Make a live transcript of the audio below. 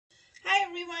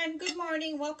everyone, good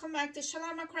morning. Welcome back to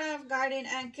Shalama Craft Garden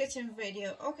and Kitchen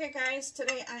video. Okay guys,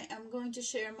 today I am going to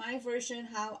share my version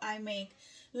how I make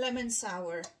lemon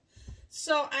sour.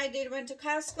 So I went to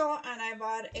Costco and I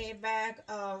bought a bag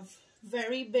of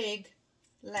very big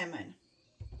lemon.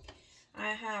 I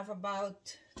have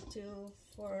about 2,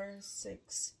 4,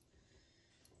 6,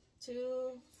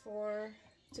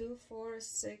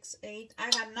 8. I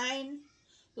got 9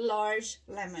 large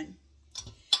lemon.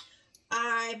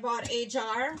 I bought a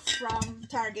jar from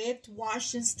Target,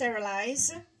 washed and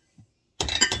sterilized.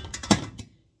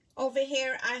 Over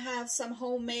here I have some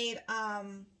homemade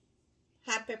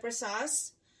hot pepper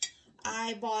sauce.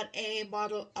 I bought a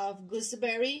bottle of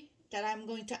gooseberry that I'm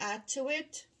going to add to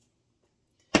it.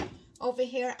 Over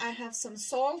here I have some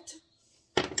salt.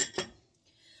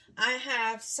 I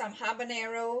have some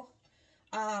habanero,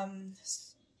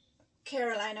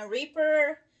 Carolina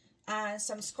Reaper, and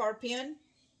some scorpion.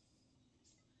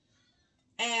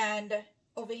 And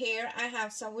over here I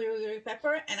have some wiri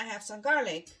pepper and I have some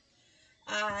garlic.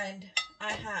 And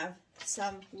I have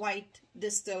some white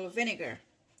distilled vinegar.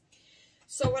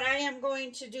 So what I am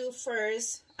going to do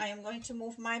first, I am going to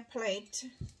move my plate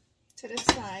to the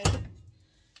side.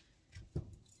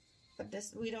 But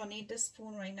this, we don't need the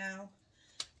spoon right now.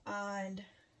 And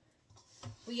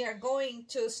we are going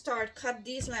to start cut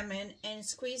these lemon and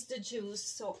squeeze the juice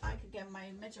so I can get my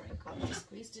measuring cup to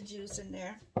squeeze the juice in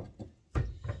there.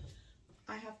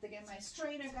 I have to get my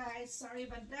strainer, guys. Sorry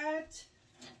about that.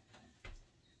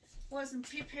 Wasn't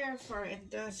prepared for it,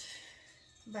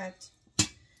 but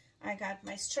I got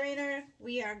my strainer.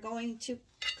 We are going to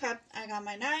cut. I got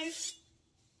my knife.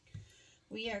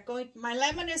 We are going. My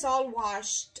lemon is all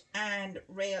washed and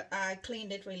I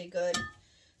cleaned it really good.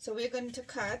 So we're going to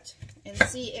cut and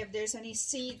see if there's any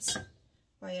seeds.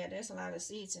 Oh yeah, there's a lot of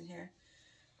seeds in here.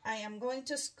 I am going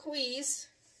to squeeze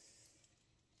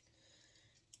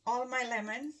all my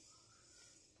lemon.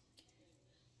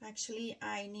 Actually,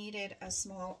 I needed a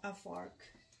fork.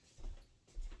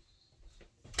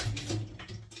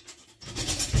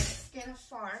 Let's get a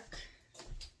fork.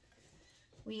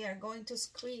 We are going to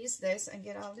squeeze this and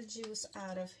get all the juice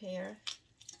out of here.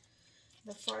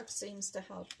 The fork seems to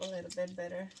help a little bit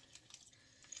better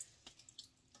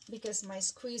because my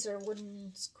squeezer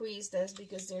wouldn't squeeze this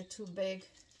because they're too big.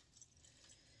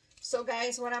 So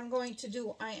guys, what I'm going to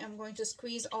do, I am going to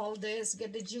squeeze all this,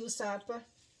 get the juice up,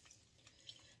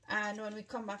 and when we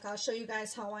come back I'll show you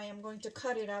guys how I am going to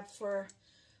cut it up for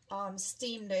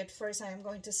steamed it. First I am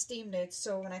going to steam it,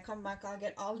 so when I come back I'll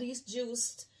get all these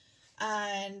juiced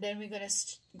and then we're gonna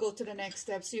go to the next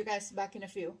step. See you guys back in a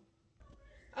few.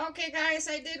 Okay guys,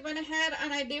 I went ahead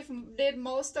and I did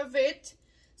most of it.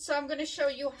 So I'm going to show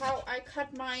you how I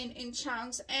cut mine in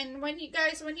chunks. And when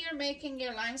you're making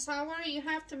your lime sour, you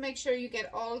have to make sure you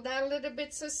get all that little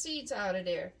bits of seeds out of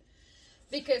there,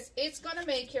 because it's going to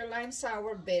make your lime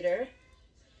sour bitter.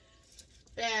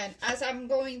 And as I'm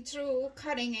going through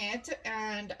cutting it,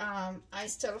 and I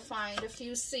still find a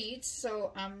few seeds,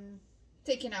 so I'm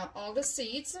taking out all the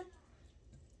seeds.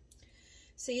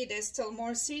 See, there's still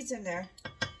more seeds in there.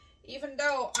 Even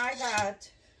though I got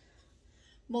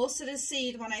most of the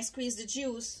seed when I squeeze the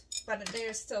juice, but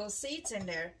there's still seeds in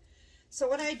there. So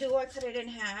what I do, I cut it in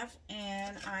half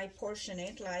and I portion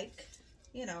it like,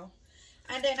 you know,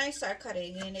 and then I start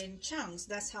cutting it in chunks.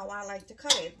 That's how I like to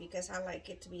cut it, because I like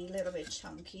it to be a little bit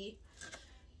chunky,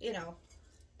 you know.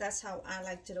 That's how I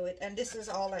like to do it. And this is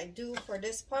all I do for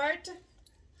this part.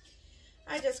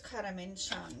 I just cut them in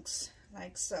chunks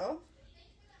like so.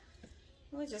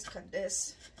 We'll just cut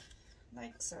this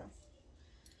like so.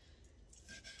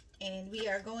 And we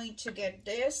are going to get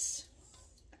this.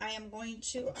 I am going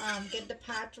to get the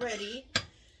pot ready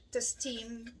to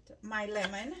steam my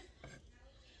lemon.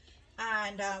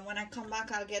 And when I come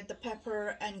back, I'll get the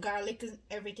pepper and garlic and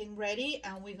everything ready.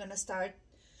 And we're going to start.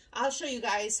 I'll show you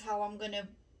guys how I'm going to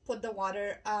put the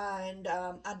water and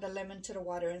add the lemon to the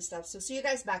water and stuff. So see you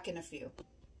guys back in a few.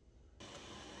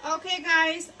 Okay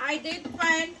guys, I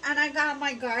went and I got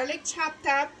my garlic chopped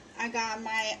up. I got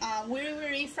my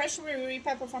fresh wiri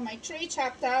pepper from my tree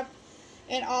chopped up,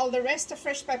 and all the rest of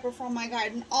fresh pepper from my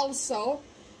garden also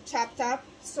chopped up.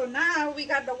 So now we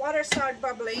got the water start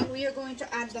bubbling. We are going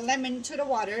to add the lemon to the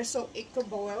water so it could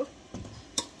boil.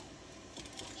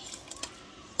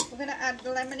 We're going to add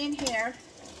the lemon in here,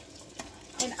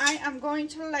 and I am going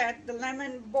to let the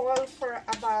lemon boil for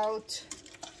about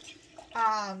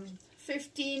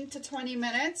 15 to 20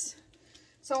 minutes.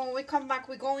 So when we come back,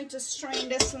 we're going to strain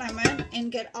this lemon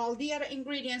and get all the other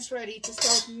ingredients ready to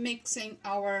start mixing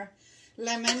our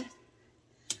lemon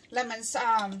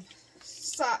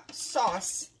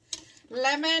sauce.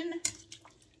 Lemon,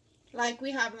 Like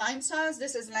we have lime sauce,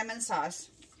 this is lemon sauce.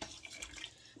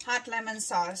 Hot lemon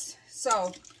sauce.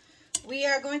 So we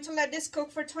are going to let this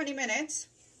cook for 20 minutes.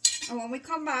 And when we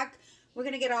come back, we're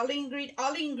going to get all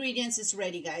the ingredients is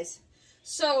ready, guys.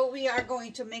 So we are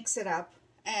going to mix it up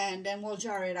and then we'll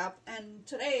jar it up. And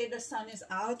today the sun is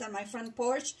out on my front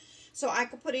porch, so I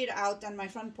could put it out on my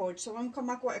front porch. So when we come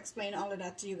back, we'll explain all of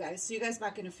that to you guys. See you guys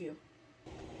back in a few.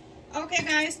 Okay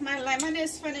guys, my lemon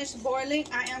is finished boiling.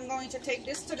 I am going to take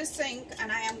this to the sink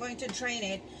and I am going to drain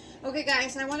it. Okay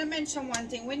guys, I want to mention one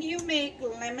thing. When you make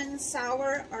lemon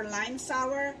sour or lime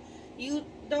sour, you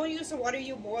don't use the water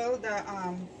you boil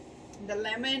the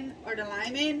lemon or the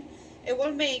lime in. It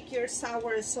will make your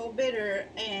sour so bitter,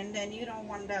 and then you don't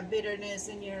want that bitterness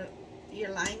in your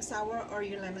lime sour or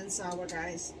your lemon sour,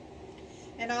 guys.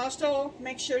 And also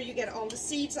make sure you get all the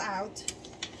seeds out,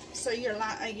 so your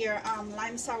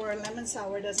lime sour, lemon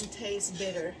sour doesn't taste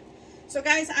bitter. So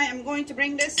guys, I am going to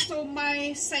bring this to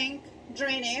my sink,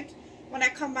 drain it. When I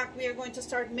come back, we are going to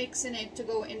start mixing it to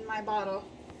go in my bottle.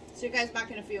 See you guys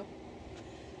back in a few.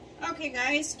 Okay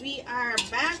guys, we are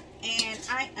back and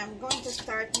I am going to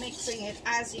start mixing it.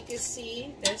 As you can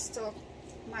see, there's still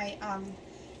my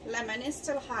lemon is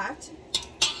still hot,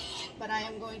 but I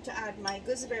am going to add my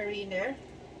gooseberry in there.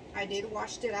 I did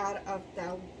wash it out of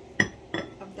the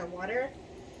water.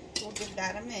 We'll give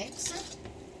that a mix.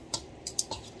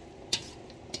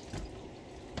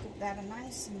 Give that a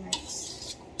nice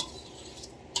mix.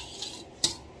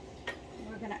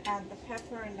 We're gonna add the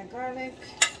pepper and the garlic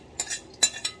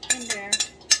in there.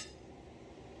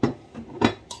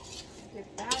 Give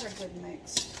that a good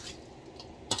mix.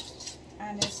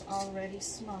 And it's already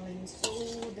smelling so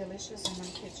delicious in my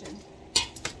kitchen.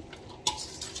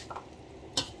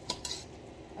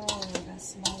 Oh, that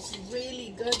smells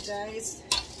really good, guys.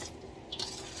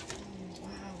 Oh,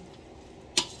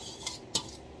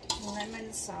 wow.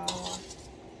 Lemon sour.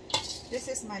 This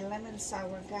is my lemon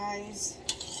sour, guys.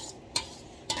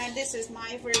 And this is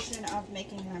my version of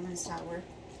making lemon sour.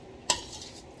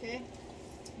 Okay,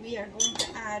 we are going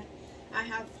to add, I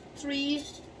have 3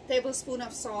 tablespoons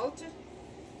of salt.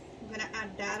 I'm going to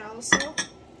add that also.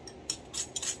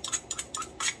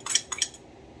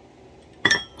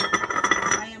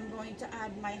 I am going to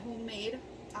add my homemade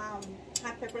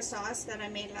hot pepper sauce that I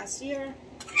made last year.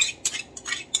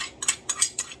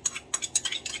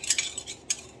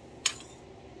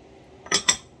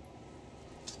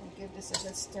 I'll give this a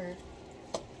good stir.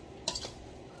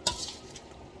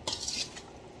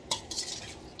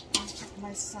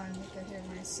 My son, you can hear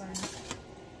my son.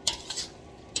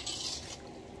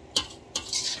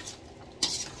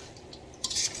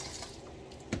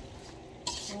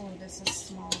 Oh, this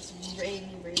smells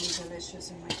really, really delicious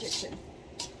in my kitchen.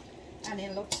 And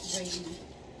it looks really,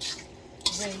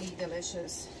 really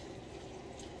delicious.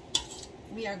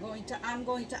 I'm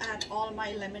going to add all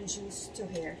my lemon juice to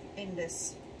here in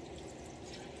this.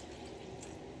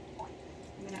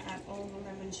 I'm going to add all the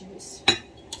lemon juice.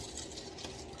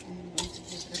 I'm going to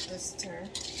give it a stir.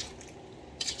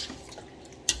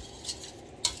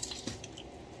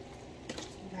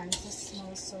 Guys, this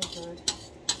smells so good.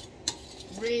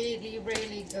 Really,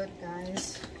 really good,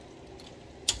 guys.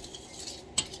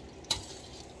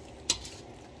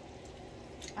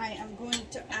 I am going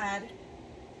to add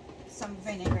some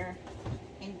vinegar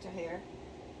into here.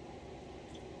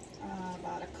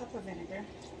 About a cup of vinegar.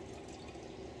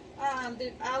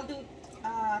 I'll do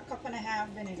a cup and a half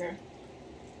vinegar.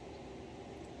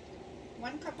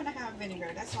 1 cup and a half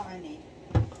vinegar, that's all I need.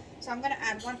 So I'm going to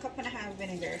add 1 cup and a half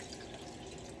vinegar.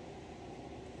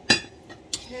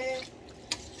 Okay,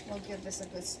 we'll give this a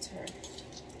good stir.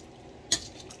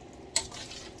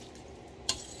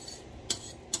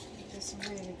 Give this a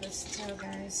really good stir,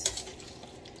 guys.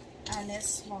 And it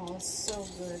smells so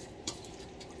good.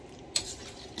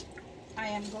 I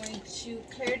am going to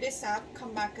clear this up,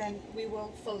 come back, and we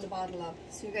will fill the bottle up.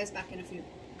 See you guys back in a few.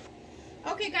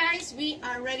 Okay guys, we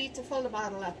are ready to fill the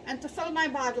bottle up. And to fill my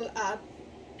bottle up,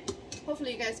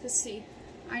 hopefully you guys can see,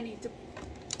 I need to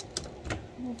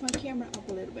move my camera up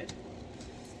a little bit.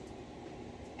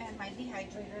 And my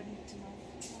dehydrator needs to move.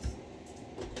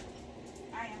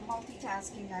 I am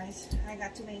multitasking, guys. I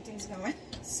got too many things going.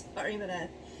 Sorry about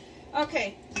that.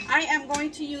 Okay, I am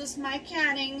going to use my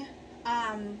canning,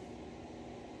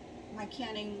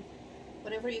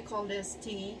 whatever you call this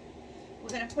thingy. We're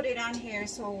going to put it on here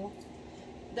so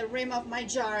the rim of my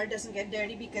jar doesn't get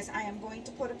dirty, because I am going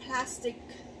to put a plastic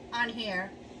on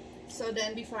here, so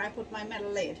then before I put my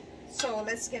metal lid. So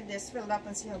let's get this filled up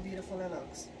and see how beautiful it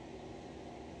looks.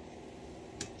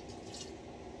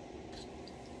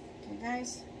 Okay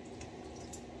guys,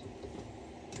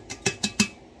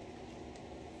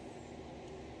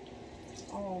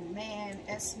 Oh man,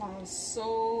 it smells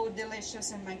so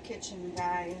delicious in my kitchen,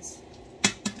 guys.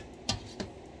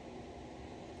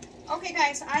 Okay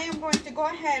guys, I am going to go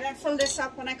ahead and fill this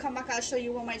up. When I come back, I'll show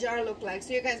you what my jar look like.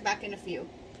 See you guys back in a few.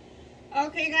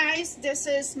 Okay guys, this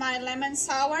is my lemon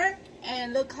sour,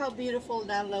 and look how beautiful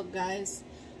that look, guys.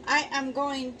 I am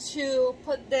going to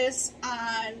put this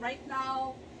on right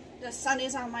now. The sun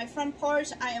is on my front porch.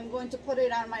 I am going to put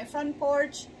it on my front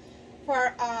porch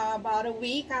for about a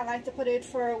week. I like to put it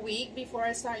for a week before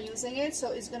I start using it,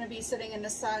 so it's going to be sitting in the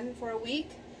sun for a week.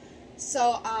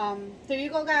 So there you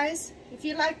go, guys. If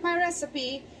you like my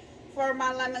recipe for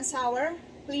my lemon sour,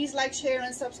 please like, share,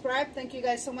 and subscribe. Thank you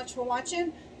guys so much for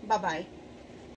watching. Bye bye.